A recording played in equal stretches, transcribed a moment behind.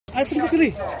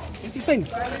Simply, it is fine.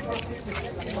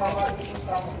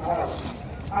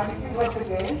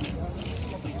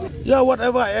 Yeah,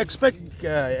 whatever I expect,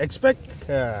 the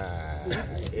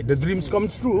dreams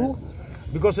comes true,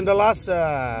 because in the last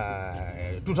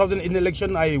 2000 in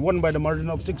election I won by the margin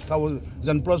of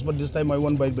 6,000 plus, but this time I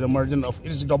won by the margin of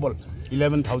it's double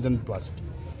 11,000 plus.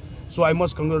 So I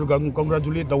must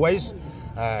congratulate the wise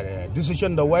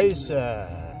decision, the wise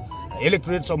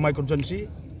electorates of my constituency,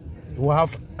 who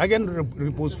have again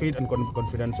reposed faith and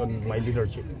confidence on my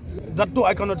leadership. That too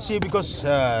I cannot say, because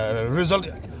results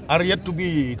are yet to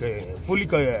be fully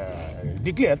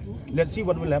declared. Let's see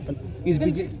what will happen. Is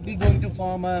BJP going to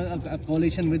form a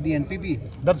coalition with the NPP?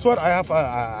 That's what I have.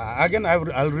 Again,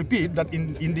 I'll repeat that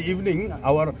in the evening,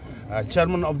 our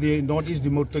chairman of the Northeast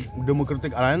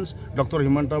Democratic Alliance, Dr.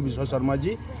 Himanta Biswa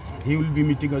Sarmaji, he will be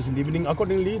meeting us in the evening.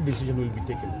 Accordingly, decision will be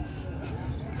taken.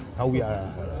 How we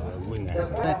are going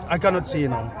ahead. I cannot say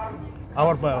now.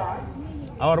 Our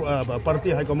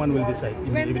party high command will decide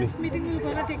in the evening. When this meeting will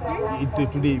gonna take place?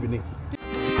 Today evening.